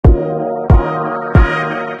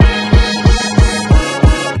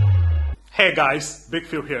Hey guys, Big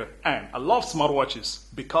Phil here, and I love smartwatches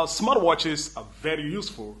because smartwatches are very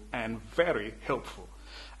useful and very helpful.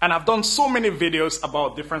 And I've done so many videos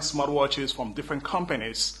about different smartwatches from different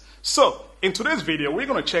companies. So, in today's video, we're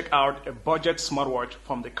going to check out a budget smartwatch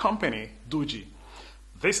from the company DOOGEE.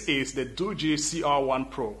 This is the DOOGEE CR1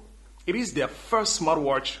 Pro. It is their first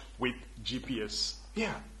smartwatch with GPS.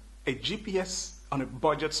 Yeah, a GPS on a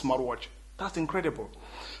budget smartwatch. That's incredible.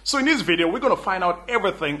 So in this video, we're going to find out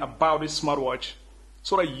everything about this smartwatch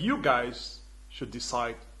so that you guys should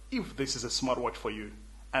decide if this is a smartwatch for you.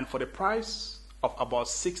 And for the price of about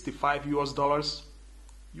 $65 US,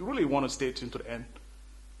 you really want to stay tuned to the end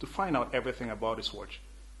to find out everything about this watch.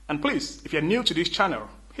 And please, if you're new to this channel,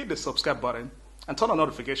 hit the subscribe button and turn on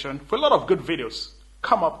notification for a lot of good videos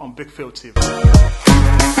come up on Big Phil TV.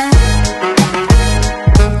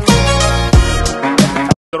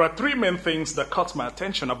 There are three main things that caught my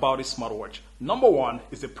attention about this smartwatch. Number one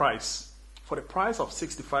is the price. For the price of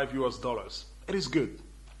 $65 US, it is good.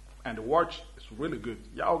 And the watch is really good.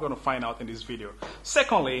 Y'all gonna find out in this video.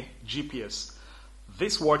 Secondly, GPS.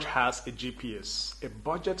 This watch has a GPS, a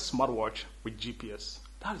budget smartwatch with GPS.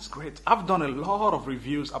 That is great. I've done a lot of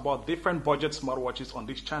reviews about different budget smartwatches on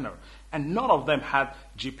this channel, and none of them had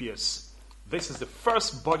GPS. This is the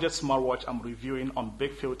first budget smartwatch I'm reviewing on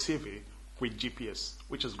Big Phil TV with GPS,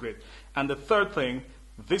 which is great. And the third thing,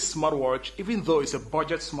 this smartwatch, even though it's a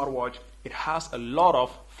budget smartwatch, it has a lot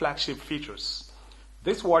of flagship features.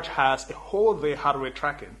 This watch has a whole day heart rate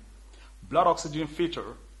tracking, blood oxygen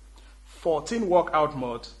feature, 14 workout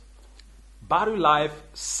mode, battery life,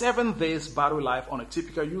 7 days battery life on a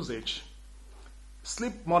typical usage,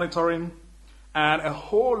 sleep monitoring, and a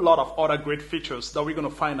whole lot of other great features that we're going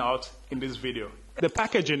to find out in this video. The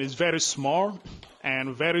packaging is very small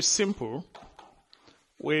and very simple,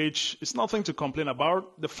 which is nothing to complain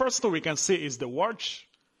about. The first thing we can see is the watch,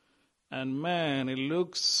 and man, it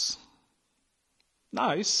looks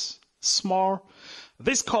nice, small.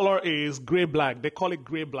 This color is gray-black. They call it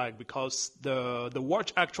gray-black because the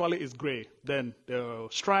watch actually is gray. Then the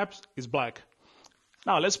straps is black.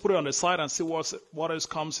 Now let's put it on the side and see what else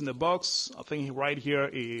comes in the box. I think right here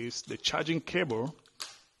is the charging cable.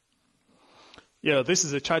 Yeah, this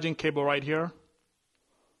is a charging cable right here.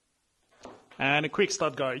 And a quick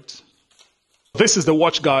start guide. This is the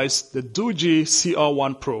watch, guys, the DOOGEE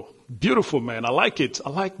CR1 Pro. Beautiful, man. I like it. I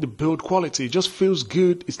like the build quality. It just feels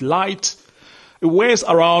good. It's light. It weighs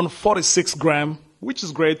around 46 grams, which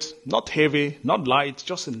is great. Not heavy, not light,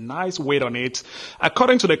 just a nice weight on it.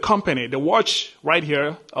 According to the company, the watch right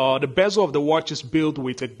here, the bezel of the watch is built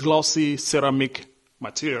with a glossy ceramic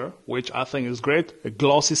material, which I think is great. A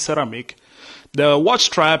glossy ceramic. The watch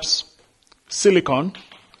straps, silicone.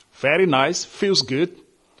 Very nice, feels good.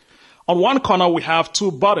 On one corner, we have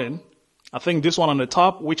two buttons. I think this one on the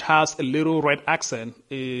top, which has a little red accent,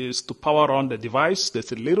 is to power on the device.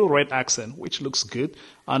 There's a little red accent, which looks good.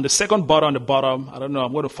 And the second button on the bottom, I don't know,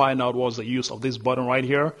 I'm going to find out what's the use of this button right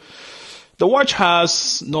here. The watch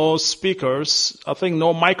has no speakers. I think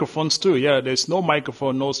no microphones too. Yeah, there's no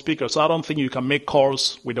microphone, no speaker. So I don't think you can make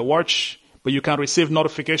calls with the watch, but you can receive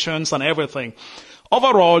notifications and everything.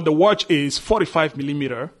 Overall, the watch is 45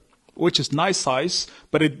 millimeter. Which is nice size,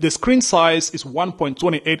 but the screen size is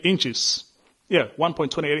 1.28 inches. Yeah,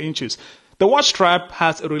 1.28 inches. The watch strap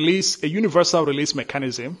has a universal release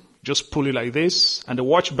mechanism. Just pull it like this, and the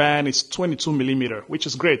watch band is 22 millimeter, which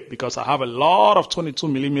is great because I have a lot of 22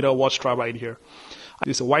 millimeter watch strap right here.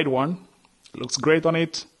 This is a white one. It looks great on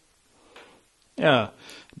it. Yeah.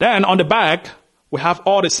 Then on the back, we have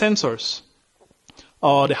all the sensors.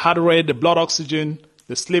 The heart rate, the blood oxygen,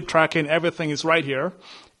 the sleep tracking, everything is right here.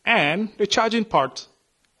 And the charging part,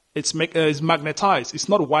 it's magnetized. It's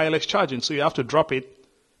not wireless charging, so you have to drop it.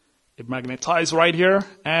 It magnetizes right here,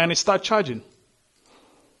 and it starts charging.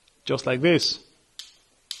 Just like this.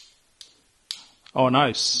 Oh,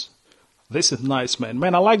 nice. This is nice, man.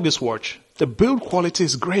 Man, I like this watch. The build quality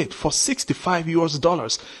is great. For $65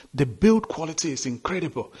 US, the build quality is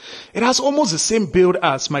incredible. It has almost the same build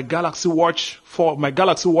as my Galaxy Watch,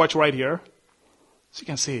 right here. So you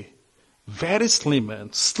can see. Very slim,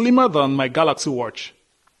 man. Slimmer than my Galaxy Watch.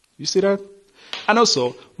 You see that? And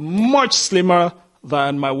also, much slimmer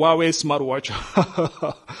than my Huawei smartwatch.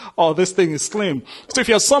 Oh, this thing is slim. So if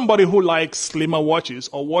you're somebody who likes slimmer watches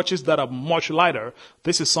or watches that are much lighter,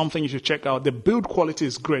 this is something you should check out. The build quality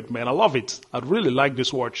is great, man. I love it. I really like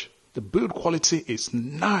this watch. The build quality is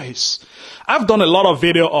nice. I've done a lot of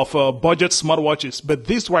video of budget smartwatches, but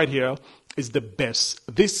this right here is the best.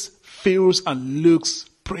 This feels and looks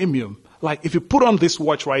premium. Like if you put on this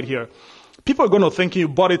watch right here, people are going to think you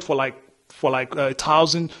bought it for like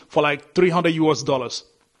 $1,000, for like $300 US.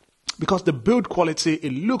 because the build quality,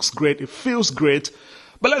 it looks great, it feels great.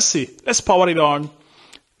 But let's see, let's power it on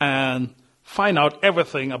and find out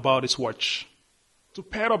everything about this watch. To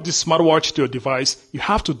pair up this smartwatch to your device, you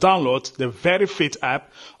have to download the Very Fit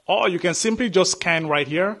app, or you can simply just scan right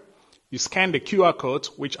here. You scan the QR code,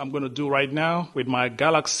 which I'm going to do right now with my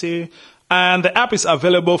Galaxy. And the app is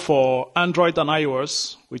available for Android and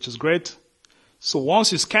iOS, which is great. So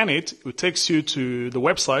once you scan it, it takes you to the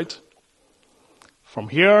website. From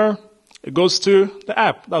here, it goes to the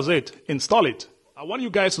app. That's it. Install it. I want you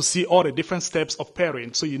guys to see all the different steps of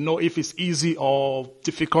pairing so you know if it's easy or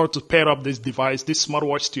difficult to pair up this device, this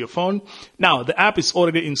smartwatch to your phone. Now, the app is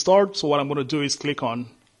already installed, so what I'm going to do is click on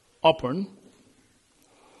Open.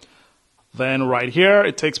 Then right here,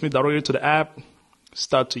 it takes me directly to the app.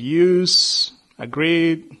 Start to use.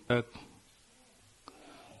 Agreed.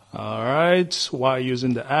 All right. While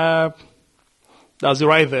using the app, that's it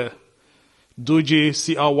right there. DOOGEE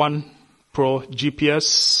CR1 Pro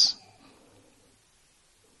GPS.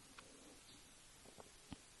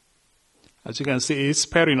 As you can see, it's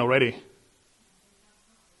pairing already.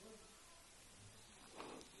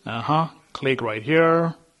 Click right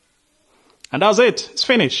here. And that's it. It's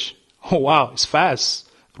finished. Oh, wow. It's fast.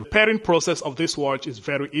 The pairing process of this watch is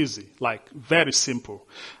very easy, like very simple.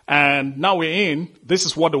 And now we're in. This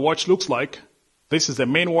is what the watch looks like. This is the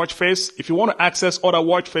main watch face. If you want to access other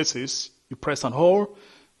watch faces, you press and hold.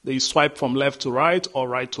 Then you swipe from left to right or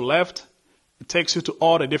right to left. It takes you to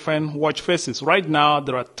all the different watch faces. Right now,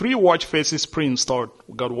 there are 3 watch faces pre-installed.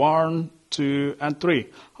 We got 1, 2, and 3.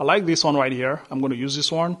 I like this one right here. I'm going to use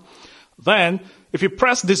this one. Then, if you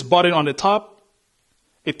press this button on the top,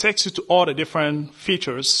 it takes you to all the different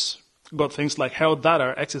features. We've got things like health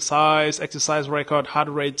data, exercise record, heart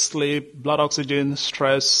rate, sleep, blood oxygen,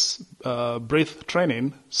 stress, breath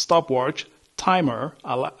training, stopwatch, timer,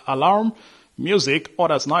 alarm, music. Oh,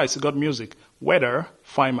 that's nice. You got music. Weather,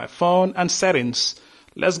 find my phone, and settings.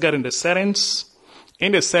 Let's get in the settings.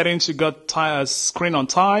 In the settings, you got screen on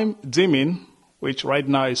time, dimming, which right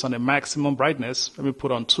now is on the maximum brightness. Let me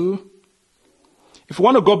put on 2. If you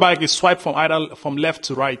want to go back, you swipe from left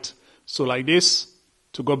to right. So like this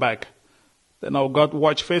to go back. Then I've got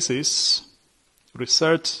watch faces,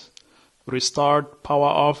 reset, restart, power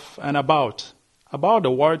off, and about. About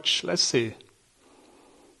the watch, let's see.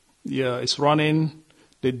 Yeah, it's running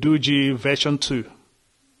the DOOGEE version 2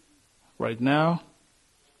 right now.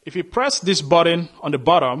 If you press this button on the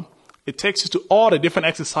bottom, it takes you to all the different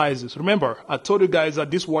exercises. Remember, I told you guys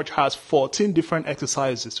that this watch has 14 different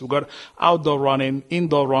exercises. We've got outdoor running,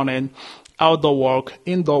 outdoor walk,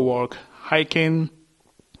 indoor walk, hiking,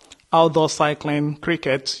 outdoor cycling,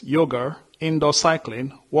 cricket, yoga, indoor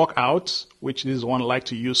cycling, workout, which is one I like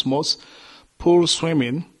to use most, pool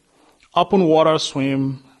swimming, open water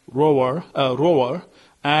swim, rower,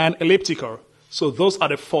 and elliptical. So those are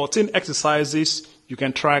the 14 exercises you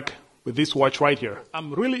can track with this watch right here.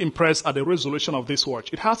 I'm really impressed at the resolution of this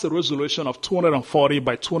watch. It has a resolution of 240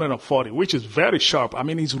 by 240, which is very sharp. I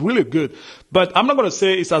mean, it's really good. But I'm not going to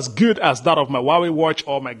say it's as good as that of my Huawei watch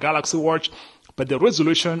or my Galaxy watch. But the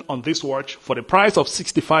resolution on this watch, for the price of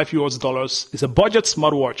 $65 is a budget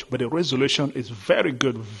smartwatch. But the resolution is very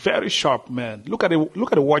good, very sharp, man. Look at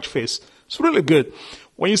the watch face. It's really good.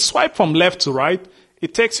 When you swipe from left to right,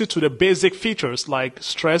 it takes you to the basic features like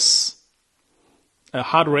stress,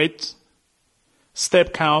 heart rate,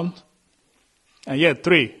 step count, and yeah,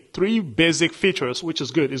 three basic features, which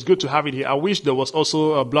is good. It's good to have it here. I wish there was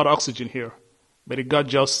also a blood oxygen here, but it got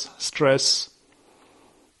just stress,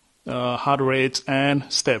 heart rate,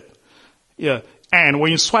 and step. Yeah, and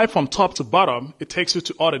when you swipe from top to bottom, it takes you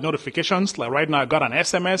to all the notifications. Like right now, I got an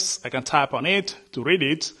SMS. I can tap on it to read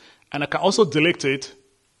it, and I can also delete it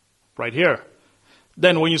right here.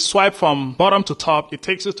 Then when you swipe from bottom to top, it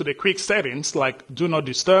takes you to the quick settings like do not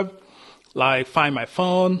disturb, like find my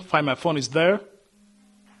phone. Find my phone is there.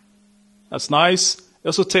 That's nice. It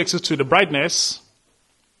also takes you to the brightness.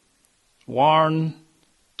 1,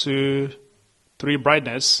 2, 3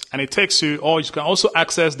 brightness. And it takes you, or you can also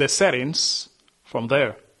access the settings from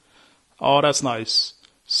there. Oh, that's nice.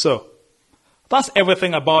 So that's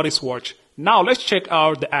everything about this watch. Now let's check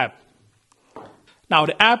out the app. Now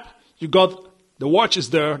the app, you got the watch is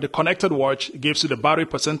there, the connected watch. It gives you the battery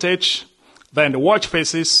percentage. Then the watch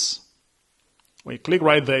faces. When you click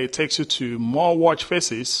right there, it takes you to more watch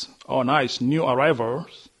faces. Oh, nice. New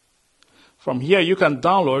arrivals. From here, you can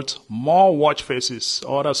download more watch faces.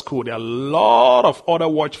 Oh, that's cool. There are a lot of other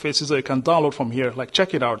watch faces that you can download from here. Like,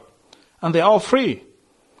 check it out. And they're all free,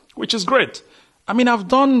 which is great. I mean, I've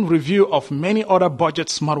done review of many other budget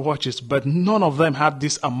smartwatches, but none of them had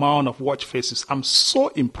this amount of watch faces. I'm so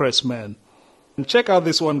impressed, man. And check out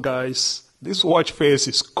this one, guys. This watch face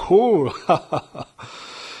is cool.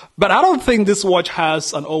 But I don't think this watch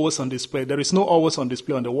has an always on display. There is no always on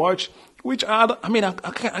display on the watch, which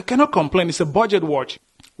I cannot complain. It's a budget watch.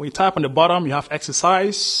 When you type on the bottom, you have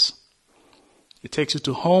exercise. It takes you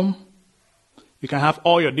to home. You can have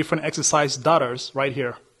all your different exercise data right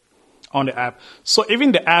here on the app. So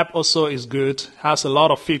even the app also is good, has a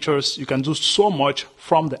lot of features. You can do so much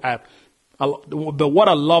from the app. But what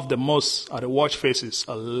I love the most are the watch faces.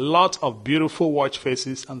 A lot of beautiful watch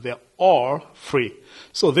faces, and they're all free.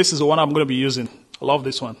 So this is the one I'm going to be using. I love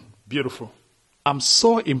this one. Beautiful. I'm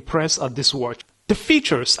so impressed at this watch. The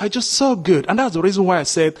features are just so good. And that's the reason why I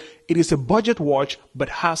said it is a budget watch, but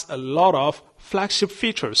has a lot of flagship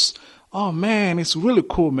features. Oh man, it's really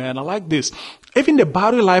cool, man. I like this. Even the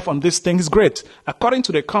battery life on this thing is great. According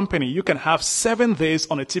to the company, you can have 7 days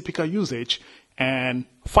on a typical usage and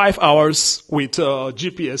 5 hours with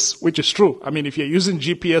GPS, which is true. I mean, if you're using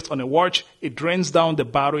GPS on a watch, it drains down the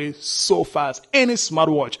battery so fast. Any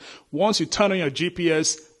smartwatch, once you turn on your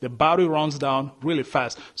GPS, the battery runs down really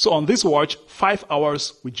fast. So on this watch, 5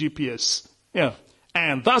 hours with GPS. Yeah.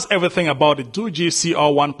 And that's everything about the DOOGEE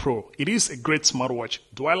CR1 Pro. It is a great smartwatch.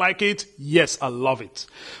 Do I like it? Yes, I love it.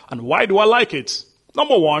 And why do I like it?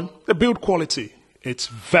 Number one, the build quality. It's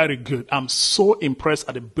very good. I'm so impressed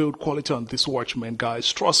at the build quality on this watch, man,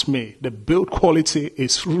 guys. Trust me, the build quality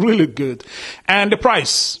is really good. And the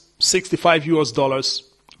price, $65 US.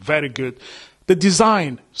 Very good. The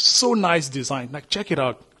design, so nice design. Like, check it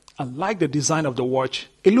out. I like the design of the watch.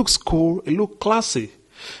 It looks cool. It looks classy.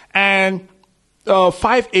 And 5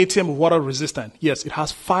 ATM water resistant. Yes, it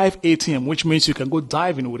has 5 ATM, which means you can go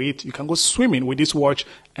diving with it. You can go swimming with this watch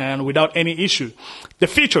and without any issue. The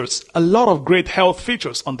features, a lot of great health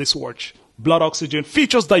features on this watch. Blood oxygen,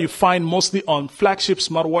 features that you find mostly on flagship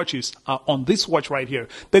smartwatches are on this watch right here.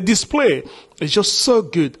 The display is just so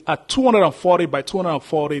good at 240 by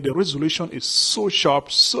 240. The resolution is so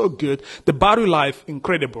sharp, so good. The battery life,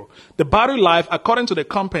 incredible. The battery life, according to the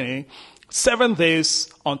company, 7 days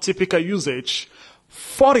on typical usage,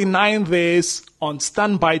 49 days on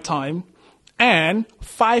standby time, and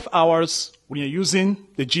 5 hours when you're using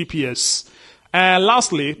the GPS. And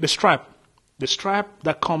lastly, the strap. The strap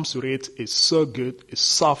that comes with it is so good. It's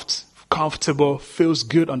soft, comfortable, feels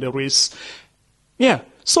good on the wrist. Yeah,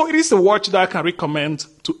 so it is a watch that I can recommend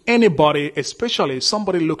to anybody, especially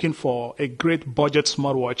somebody looking for a great budget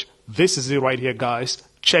smartwatch. This is it right here, guys.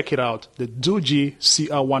 Check it out, the DOOGEE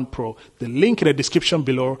CR1 Pro. The link in the description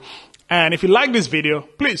below. And if you like this video,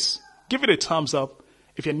 please give it a thumbs up.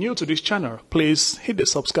 If you're new to this channel, please hit the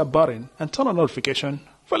subscribe button and turn on notification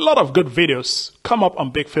for a lot of good videos come up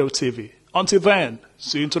on Big Phil TV. Until then,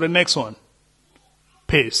 see you into the next one.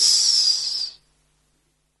 Peace.